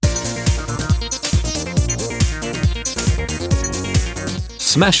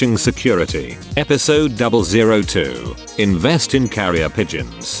Smashing Security, Episode 002, Invest in Carrier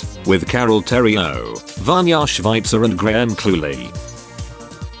Pigeons, with Carol Theriault, Vanya Schweitzer and Graham Cluley.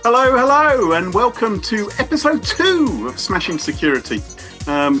 Hello, and welcome to Episode 2 of Smashing Security.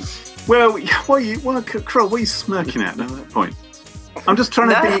 Carol, what are you smirking at that point? I'm just trying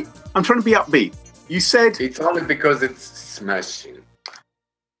to be upbeat. You said... It's only because it's smashing.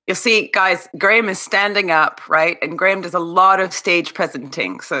 You see, guys, Graham is standing up, right? And Graham does a lot of stage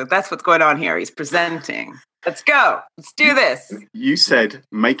presenting. So that's what's going on here. He's presenting. Let's go. Let's do this. You said,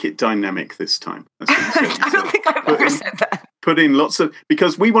 make it dynamic this time. That's what you said. I don't think I've ever said that. Put in lots of...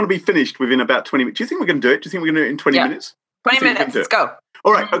 Because we want to be finished within about 20 minutes. Do you think we're going to do it? Do you think we're going to do it in 20 minutes? 20 minutes. Let's go.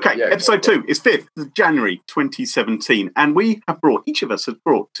 All right, okay. Episode 2 is 5th of January 2017. And each of us has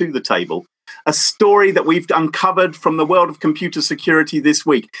brought to the table a story that we've uncovered from the world of computer security this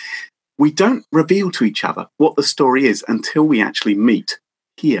week. We don't reveal to each other what the story is until we actually meet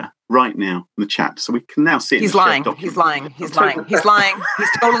here, right now, in the chat. So we can now see it. He's lying. He's lying. He's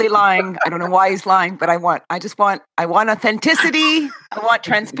totally lying. I don't know why he's lying, but I want authenticity. I want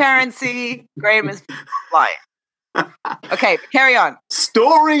transparency. Graham is lying. Okay, carry on.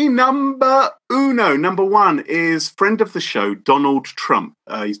 Story number 1 is friend of the show, Donald Trump.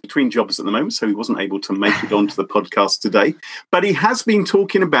 He's between jobs at the moment, so he wasn't able to make it onto the podcast today. But he has been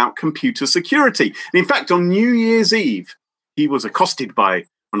talking about computer security. And in fact, on New Year's Eve, he was accosted by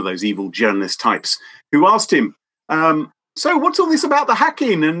one of those evil journalist types who asked him, so what's all this about the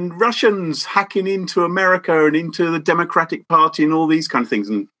hacking and Russians hacking into America and into the Democratic Party and all these kind of things?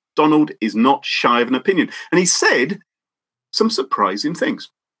 And Donald is not shy of an opinion. And he said some surprising things.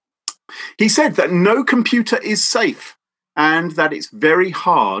 He said that no computer is safe and that it's very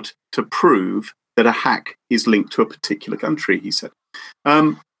hard to prove that a hack is linked to a particular country, he said.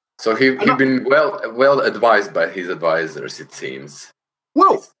 So he's been well advised by his advisors, it seems.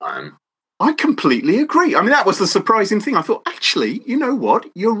 Well, I completely agree. I mean, that was the surprising thing. I thought, actually, you know what?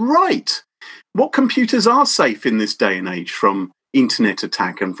 You're right. What computers are safe in this day and age from internet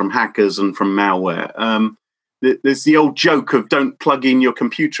attack and from hackers and from malware? There's the old joke of don't plug in your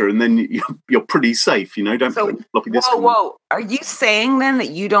computer and then you're pretty safe, you know, don't plug in floppy disk. Whoa. Are you saying then that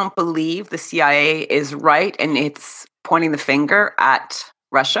you don't believe the CIA is right and it's pointing the finger at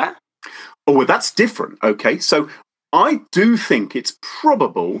Russia? Oh, well, that's different. Okay, so I do think it's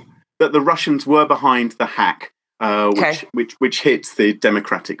probable that the Russians were behind the hack which hits the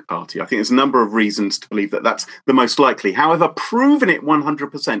Democratic Party. I think there's a number of reasons to believe that that's the most likely. However, proving it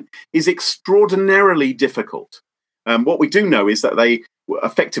 100% is extraordinarily difficult. What we do know is that they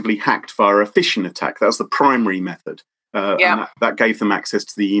effectively hacked via a phishing attack. That was the primary method. And that gave them access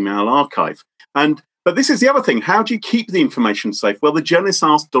to the email archive. But this is the other thing. How do you keep the information safe? Well, the journalist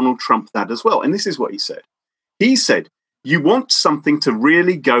asked Donald Trump that as well. And this is what he said. He said, you want something to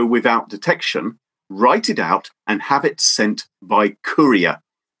really go without detection, write it out and have it sent by courier.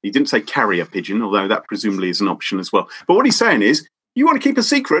 He didn't say carrier pigeon, although that presumably is an option as well. But what he's saying is, you want to keep a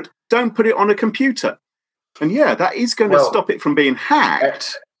secret, don't put it on a computer. And that is going to stop it from being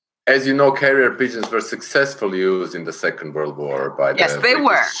hacked. As you know, carrier pigeons were successfully used in the Second World War by the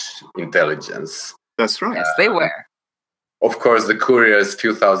British intelligence. That's right. Yes, they were. Of course, the couriers a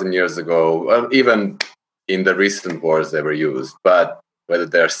few thousand years ago, even in the recent wars, they were used. But whether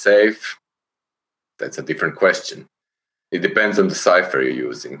they're safe, that's a different question. It depends on the cipher you're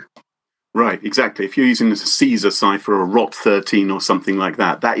using. Right, exactly. If you're using a Caesar cipher or ROT13 or something like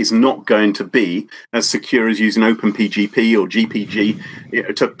that, that is not going to be as secure as using OpenPGP or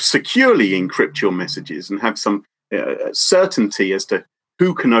GPG to securely encrypt your messages and have some certainty as to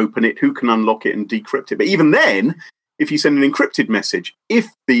who can open it, who can unlock it and decrypt it. But even then, if you send an encrypted message, if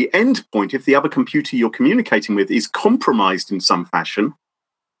the endpoint, if the other computer you're communicating with is compromised in some fashion,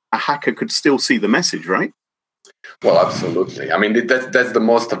 a hacker could still see the message, right? Well, absolutely. I mean, that's the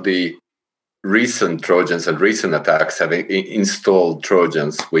most of the recent Trojans and recent attacks have installed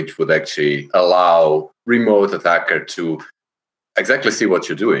Trojans, which would actually allow remote attacker to exactly see what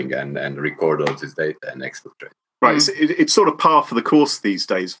you're doing and record all this data and exfiltrate. Right, it's sort of par for the course these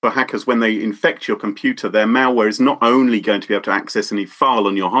days for hackers. When they infect your computer, their malware is not only going to be able to access any file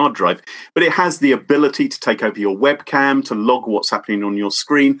on your hard drive, but it has the ability to take over your webcam, to log what's happening on your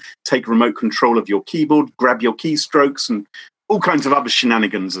screen, take remote control of your keyboard, grab your keystrokes, and all kinds of other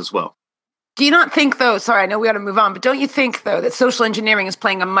shenanigans as well. Do you not think, though, sorry, I know we got to move on, but don't you think, though, that social engineering is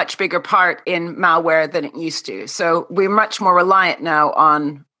playing a much bigger part in malware than it used to? So we're much more reliant now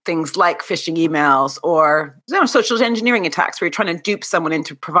on things like phishing emails or social engineering attacks where you're trying to dupe someone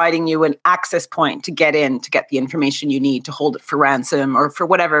into providing you an access point to get in, to get the information you need to hold it for ransom or for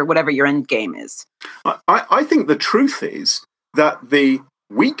whatever your end game is. I think the truth is that the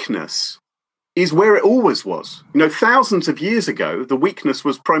weakness is where it always was. Thousands of years ago, the weakness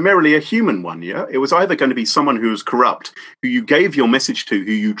was primarily a human one, yeah? It was either going to be someone who was corrupt, who you gave your message to,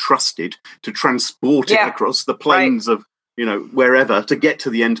 who you trusted to transport it across the plains of, wherever to get to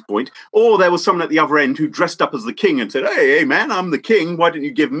the end point, or there was someone at the other end who dressed up as the king and said, hey, man, I'm the king. Why don't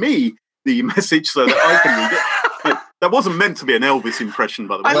you give me the message so that I can read it? That wasn't meant to be an Elvis impression,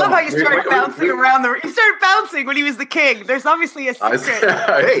 by the way. I love how you started bouncing around. You started bouncing when he was the king. There's obviously a secret.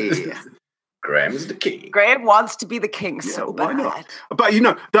 Hey. Graham is the king. Graham wants to be the king so bad. Why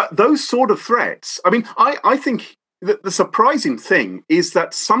not? But those sort of threats, I think that the surprising thing is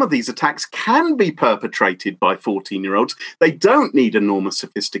that some of these attacks can be perpetrated by 14-year-olds. They don't need enormous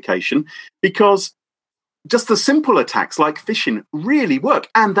sophistication because just the simple attacks like phishing really work.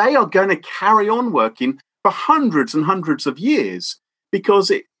 And they are going to carry on working for hundreds and hundreds of years because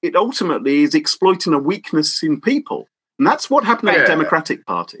it ultimately is exploiting a weakness in people. And that's what happened at the Democratic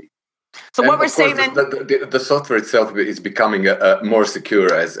Party. So what we're saying then, the software itself is becoming more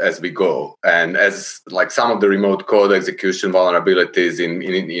secure as we go, and as like some of the remote code execution vulnerabilities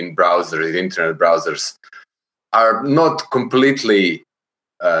in browsers, internet browsers, are not completely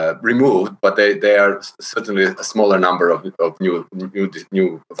removed, but they are certainly a smaller number of new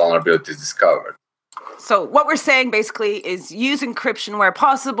vulnerabilities discovered. So what we're saying basically is use encryption where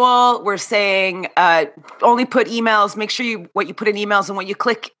possible. We're saying only put emails. Make sure what you put in emails and what you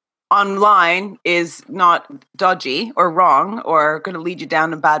click online is not dodgy or wrong or going to lead you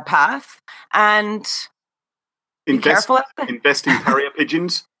down a bad path. And be careful. Invest in carrier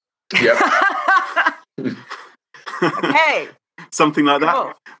pigeons. Yep. Okay. Something like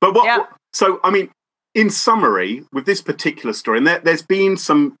that. But so, in summary, with this particular story, and there's been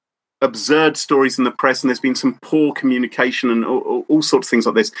some absurd stories in the press and there's been some poor communication and all sorts of things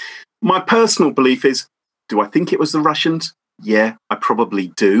like this. My personal belief is, do I think it was the Russians? Yeah, I probably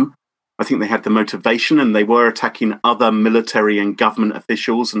do. I think they had the motivation and they were attacking other military and government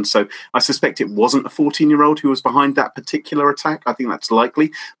officials. And so I suspect it wasn't a 14-year-old who was behind that particular attack. I think that's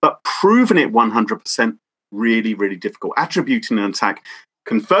likely. But proving it 100%, really, really difficult. Attributing an attack,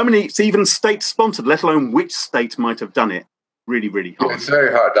 confirming it's even state-sponsored, let alone which state might have done it, really, really hard. It's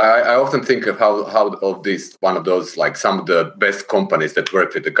very hard. I often think of how of this, one of those, like some of the best companies that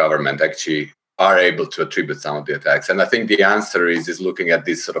work with the government actually are able to attribute some of the attacks. And I think the answer is looking at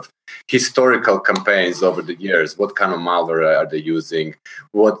these sort of historical campaigns over the years. What kind of malware are they using?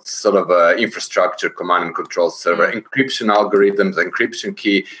 What sort of infrastructure, command and control server, encryption algorithms, encryption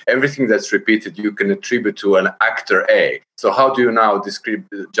key, everything that's repeated, you can attribute to an actor A. So how do you now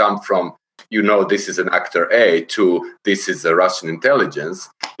jump from, this is an actor A to this is a Russian intelligence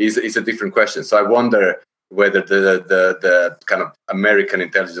is a different question. So I wonder whether the kind of American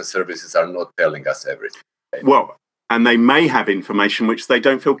intelligence services are not telling us everything. Well, and they may have information which they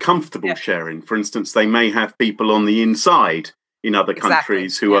don't feel comfortable sharing. For instance, they may have people on the inside in other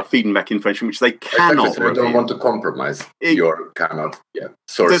countries who are feeding back information which they cannot. They don't want to compromise your kind of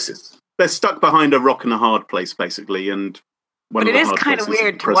sources. They're stuck behind a rock and a hard place, basically. But it is kind of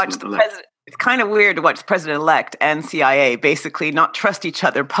weird to watch the president. It's kind of weird to watch the president-elect and CIA basically not trust each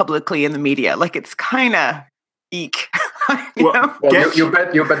other publicly in the media. Like, it's kind of eek. You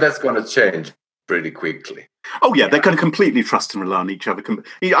bet that's going to change pretty quickly. Oh yeah, they're going to completely trust and rely on each other.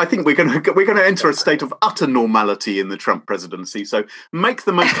 I think we're going to enter a state of utter normality in the Trump presidency. So make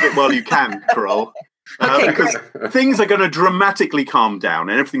the most of it while you can, Carol. Because things are going to dramatically calm down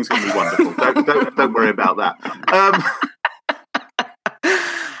and everything's going to be wonderful. Don't worry about that.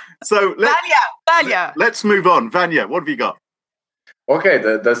 So Vanya, let's move on. Vanya, what have you got? Okay,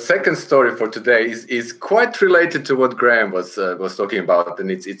 the second story for today is quite related to what Graham was talking about,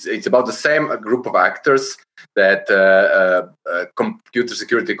 and it's about the same group of actors that computer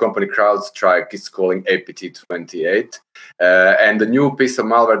security company CrowdStrike is calling APT28, and the new piece of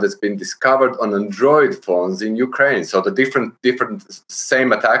malware that's been discovered on Android phones in Ukraine. So the different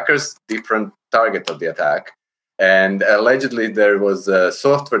same attackers, different target of the attack. And allegedly, there was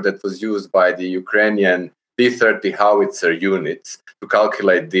software that was used by the Ukrainian B-30 howitzer units to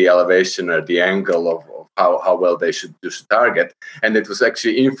calculate the elevation or the angle of how well they should target. And it was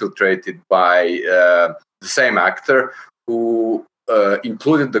actually infiltrated by the same actor who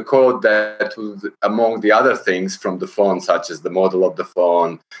included the code that was, among the other things from the phone, such as the model of the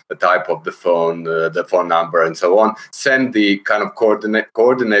phone, the type of the phone number, and so on, send the kind of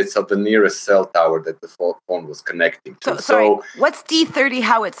coordinates of the nearest cell tower that the phone was connecting to. So what's D30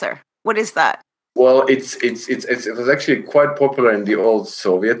 howitzer? What is that? Well, it was actually quite popular in the old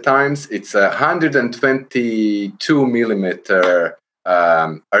Soviet times. It's a 122 millimeter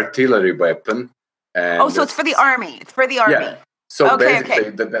artillery weapon. And so it's for the army. It's for the army. Yeah. So basically,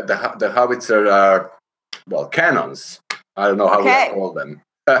 the howitzer are, well, cannons. I don't know how we call them.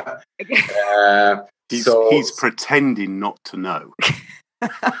 He's pretending not to know.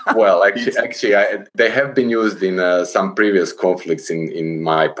 Well, actually, they have been used in some previous conflicts in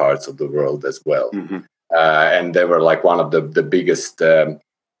my parts of the world as well. Mm-hmm. And they were like one of the biggest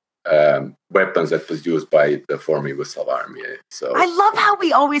weapons that was used by the former Yugoslav army. So I love how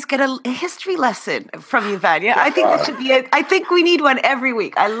we always get a history lesson from you, Vanya. I think that should be I think we need one every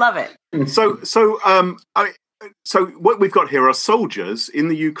week. I love it. So what we've got here are soldiers in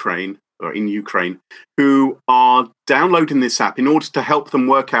Ukraine who are downloading this app in order to help them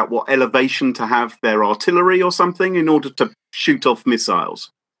work out what elevation to have their artillery or something in order to shoot off missiles.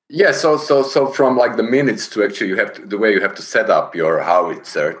 Yeah, so from like the minutes to actually the way you have to set up your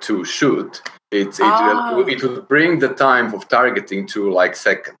howitzer to shoot, it will bring the time of targeting to like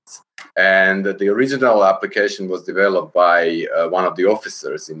seconds. And the original application was developed by one of the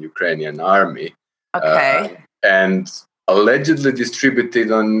officers in Ukrainian army. Okay. And allegedly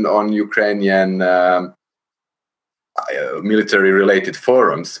distributed on Ukrainian military-related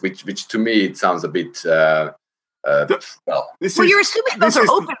forums, which to me it sounds a bit you're assuming those are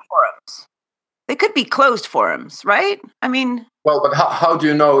open forums. They could be closed forums, right? I mean, well, but how do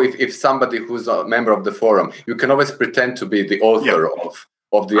you know if somebody who's a member of the forum? You can always pretend to be the author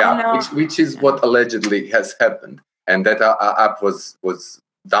of the app, which is what allegedly has happened, and that app was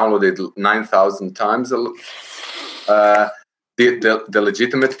downloaded 9,000 times. The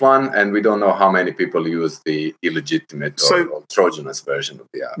legitimate one, and we don't know how many people use the illegitimate or Trojanous version of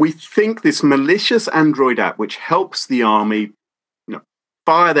the app. We think this malicious Android app, which helps the army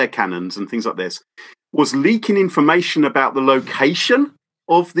fire their cannons and things like this, was leaking information about the location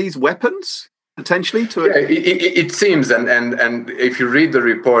of these weapons, potentially? It seems, and if you read the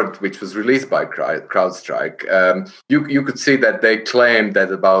report, which was released by CrowdStrike, you could see that they claimed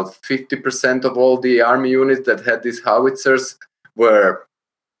that about 50% of all the army units that had these howitzers were,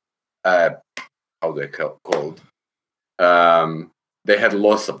 how they called? They had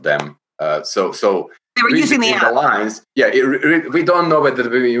loss of them. So they were using the app. Lines, we don't know whether they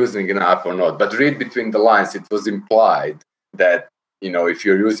were using an app or not, but read between the lines, it was implied that, if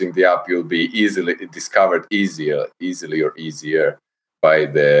you're using the app, you'll be easily discovered easier by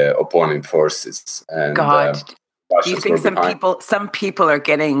the opponent forces. And God, do you think some people are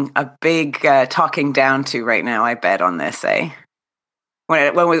getting a big talking down to right now? I bet on this, when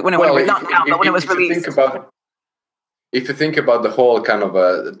it was released. If you think about the whole kind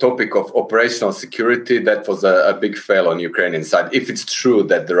of topic of operational security, that was a big fail on Ukrainian side. If it's true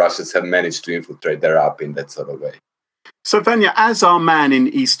that the Russians have managed to infiltrate their app in that sort of way. So, Vanya, as our man in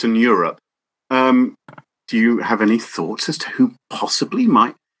Eastern Europe, do you have any thoughts as to who possibly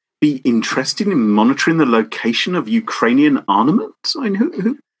might be interested in monitoring the location of Ukrainian armaments? I mean,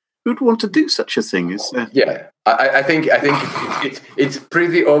 who'd want to do such a thing? I think it's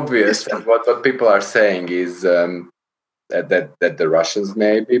pretty obvious that what people are saying is that the Russians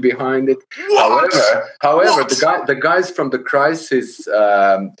may be behind it. However, the guys from the Crisis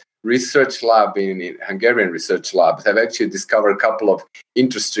research lab in Hungarian research labs have actually discovered a couple of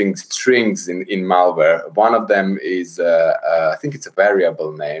interesting strings in malware. One of them is I think it's a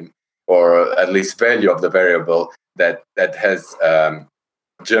variable name, or at least value of the variable that has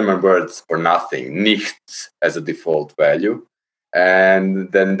German words for nothing, nichts, as a default value.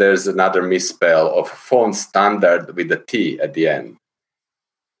 And then there's another misspell of phone standard with a T at the end,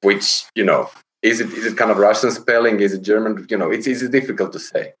 which, is it kind of Russian spelling? Is it German? It's difficult to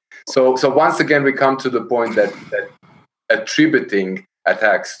say. So once again, we come to the point that attributing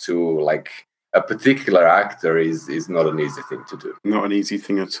attacks to like a particular actor is not an easy thing to do. Not an easy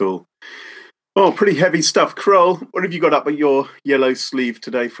thing at all. Oh, pretty heavy stuff. Kroll, what have you got up at your yellow sleeve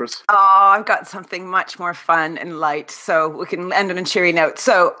today for us? Oh, I've got something much more fun and light, so we can end on a cheery note.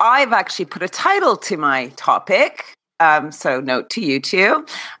 So I've actually put a title to my topic. So note to you too.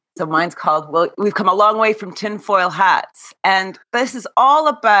 So mine's called, We've Come a Long Way from Tinfoil Hats. And this is all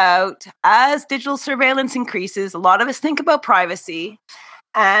about, as digital surveillance increases, a lot of us think about privacy.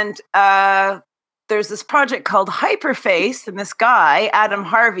 And there's this project called Hyperface, and this guy, Adam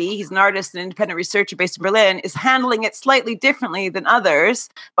Harvey, he's an artist and independent researcher based in Berlin, is handling it slightly differently than others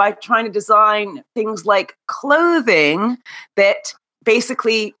by trying to design things like clothing that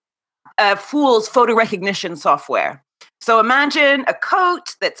basically fools photo recognition software. So imagine a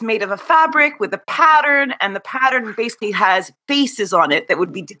coat that's made of a fabric with a pattern, and the pattern basically has faces on it that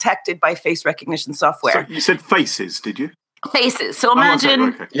would be detected by face recognition software. So you said faces, did you? Faces. So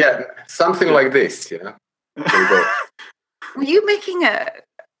imagine... Okay. Yeah, something like this, There you go. Were you making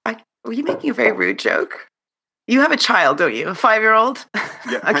a very rude joke? You have a child, don't you? A 5-year-old?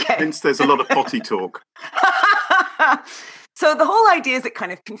 Yeah, okay. Hence there's a lot of potty talk. So the whole idea is it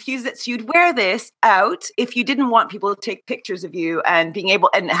kind of confuses it. So you'd wear this out if you didn't want people to take pictures of you and being able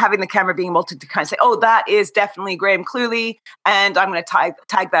and having the camera being able to kind of say, oh, that is definitely Graham Cluley, and I'm going to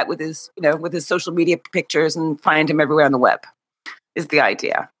tag that with his, with his social media pictures and find him everywhere on the web, is the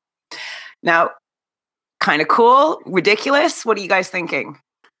idea. Now, kind of cool, ridiculous. What are you guys thinking?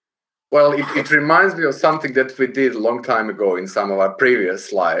 Well, it reminds me of something that we did a long time ago in some of our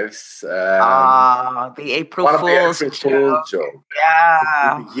previous lives. The April Fool's joke.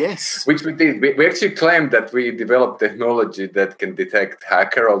 Yeah. Yes. Which we did. We actually claimed that we developed technology that can detect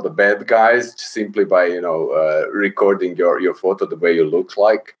hacker, all the bad guys, simply by, recording your photo the way you look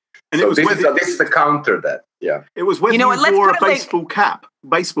like. And so this is a counter that. Yeah. It was whether you wore a baseball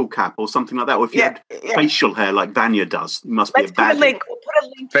cap or something like that, or if you had facial hair like Vanya does. It must be a bad We'll put a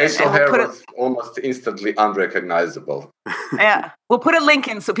link. Facial hair was almost instantly unrecognizable. Yeah. We'll put a link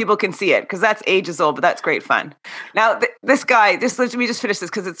in so people can see it, because that's ages old, but that's great fun. Now, this guy, let me just finish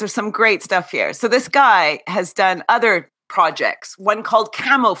this because there's some great stuff here. So this guy has done other projects, one called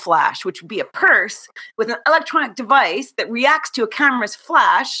Camouflash, which would be a purse with an electronic device that reacts to a camera's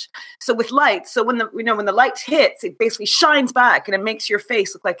flash. So with light, so when the light hits, it basically shines back and it makes your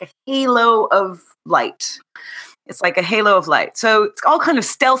face look like a halo of light. It's like a halo of light. So it's all kind of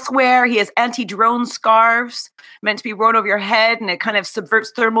stealthware. He has anti-drone scarves meant to be worn over your head, and it kind of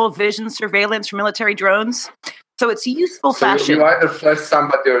subverts thermal vision surveillance for military drones. So it's useful fashion. You either flash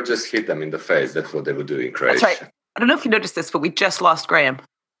somebody or just hit them in the face. That's what they would do in Croatia. That's right. I don't know if you noticed this, but we just lost Graham.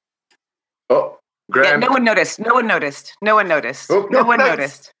 Oh, Graham. Yeah, no one noticed. Oh, no one noticed. No one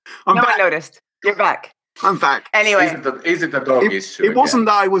noticed. You're back. I'm back. Anyway. Is it a dog issue? It wasn't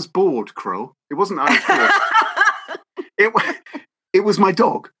that I was bored, Crow. It wasn't that I was bored. It was my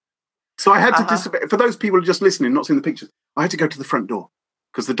dog. So I had to disappear. For those people just listening, not seeing the pictures, I had to go to the front door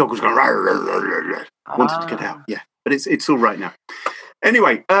because the dog was going, wanted to get out. Yeah, but it's all right now.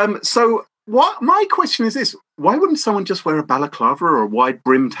 Anyway, so what my question is this: why wouldn't someone just wear a balaclava or a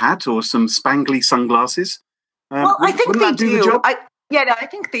wide-brimmed hat or some spangly sunglasses? Well, I think they do. I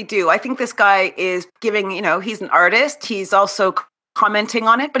think they do. I think this guy is giving, he's an artist. He's also commenting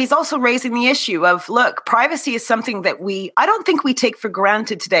on it, but he's also raising the issue of, look, privacy is something that I don't think we take for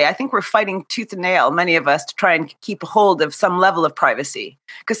granted today. I think we're fighting tooth and nail, many of us, to try and keep a hold of some level of privacy,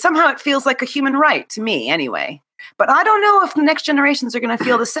 because somehow it feels like a human right to me anyway. But I don't know if the next generations are going to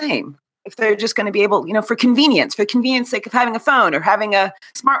feel the same. If they're just going to be able, for convenience sake of having a phone or having a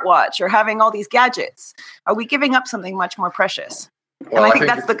smartwatch or having all these gadgets, are we giving up something much more precious? Well, and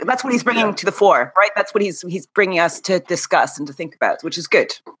I think that's what he's bringing to the fore, right? That's what he's bringing us to discuss and to think about, which is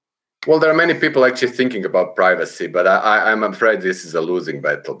good. Well, there are many people actually thinking about privacy, but I'm afraid this is a losing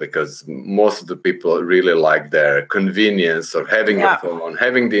battle, because most of the people really like their convenience of having a phone,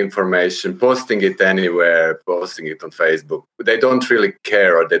 having the information, posting it anywhere, posting it on Facebook. They don't really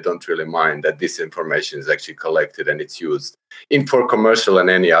care, or they don't really mind that this information is actually collected and it's used for commercial and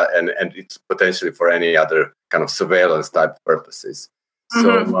it's potentially for any other kind of surveillance type purposes.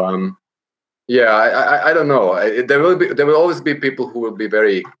 Mm-hmm. So. I don't know. There will always be people who will be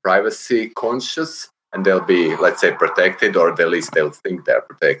very privacy conscious, and they'll be, let's say, protected, or at least they'll think they're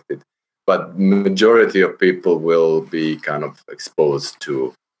protected. But majority of people will be kind of exposed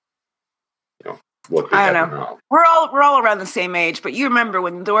to, what we have now. We're all around the same age, but you remember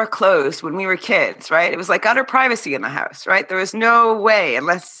when the door closed when we were kids, right? It was like utter privacy in the house, right? There was no way,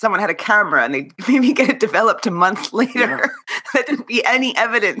 unless someone had a camera and they maybe get it developed a month later, there didn't be any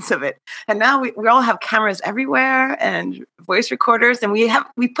evidence of it. And now we all have cameras everywhere and voice recorders, and we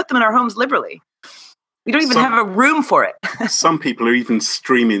put them in our homes liberally. We don't even have a room for it. Some people are even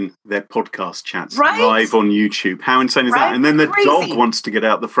streaming their podcast chats live on YouTube. How insane is that? And then the dog wants to get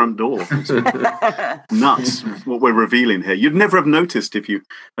out the front door. Nuts, what we're revealing here. You'd never have noticed if you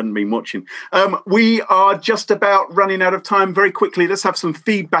hadn't been watching. We are just about running out of time. Very quickly, let's have some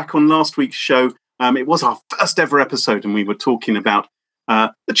feedback on last week's show. It was our first ever episode, and we were talking about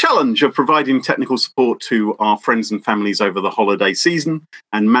the challenge of providing technical support to our friends and families over the holiday season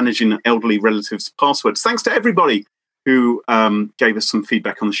and managing elderly relatives' passwords. Thanks to everybody who gave us some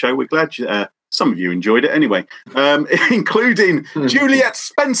feedback on the show. We're glad some of you enjoyed it anyway, including Juliet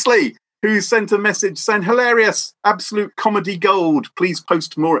Spenceley, who sent a message saying, hilarious, absolute comedy gold. Please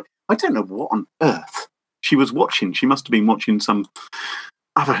post more. I don't know what on earth she was watching. She must have been watching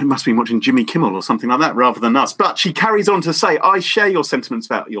Jimmy Kimmel or something like that rather than us. But she carries on to say, I share your sentiments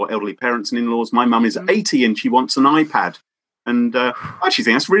about your elderly parents and in-laws. My mum is 80 and she wants an iPad. And I actually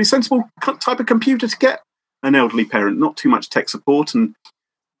think that's a really sensible type of computer to get an elderly parent. Not too much tech support and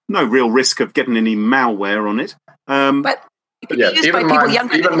no real risk of getting any malware on it. But even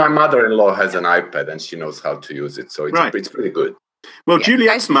my mother-in-law has an iPad and she knows how to use it, so it's pretty good. Well,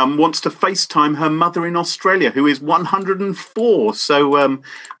 Juliet's mum wants to FaceTime her mother in Australia, who is 104. So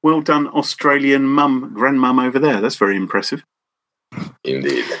well done, Australian grandmum over there. That's very impressive.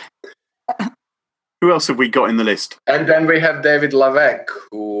 Indeed. Who else have we got in the list? And then we have David Lavec,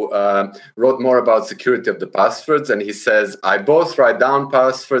 who wrote more about security of the passwords. And he says, I both write down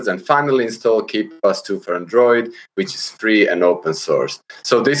passwords and finally install KeePass2 for Android, which is free and open source.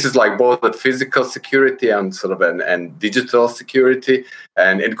 So this is like both the physical security and sort of and digital security.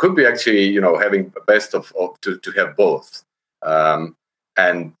 And it could be actually, having best of to have both. And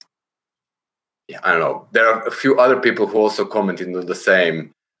I don't know. There are a few other people who also commented on the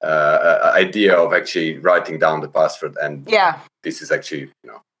same idea of actually writing down the password, and this is actually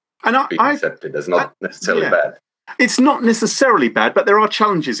being accepted as not necessarily bad. It's not necessarily bad, but there are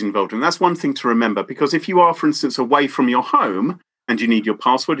challenges involved, and that's one thing to remember. Because if you are, for instance, away from your home and you need your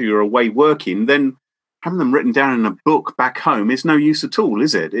password, or you're away working, then having them written down in a book back home is no use at all,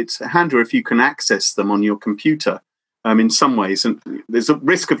 is it? It's handier if you can access them on your computer in some ways. And there's a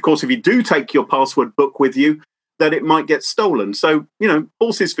risk, of course, if you do take your password book with you, that it might get stolen. So,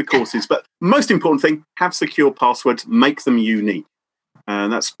 horses for courses. But most important thing, have secure passwords, make them unique.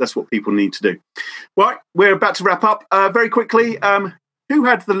 That's what people need to do. Right, we're about to wrap up. Very quickly, who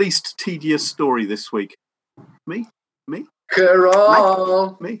had the least tedious story this week? Me?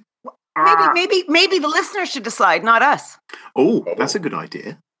 Carol. Me? Maybe the listeners should decide, not us. Oh, that's a good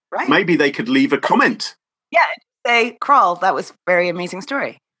idea. Right. Maybe they could leave a comment. Yeah, say, Crawl, that was a very amazing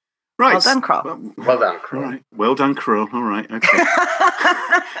story. Right. Well done, Crawl. Well done, Crawl. Right. Well done, Crawl. All right, okay.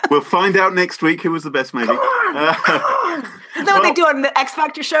 We'll find out next week who was the best, maybe. Isn't that what they do on the X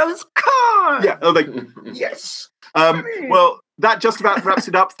Factor shows? Yeah. Yes. Well, that just about wraps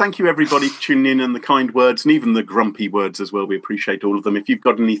it up. Thank you, everybody, for tuning in, and the kind words, and even the grumpy words as well. We appreciate all of them. If you've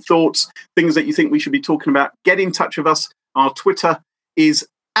got any thoughts, things that you think we should be talking about, get in touch with us. Our Twitter is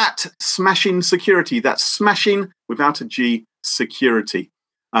 @Smashing Security. That's smashing without a G, security.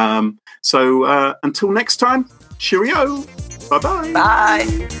 So until next time, cheerio. Bye-bye.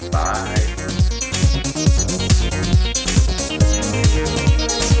 Bye. Bye.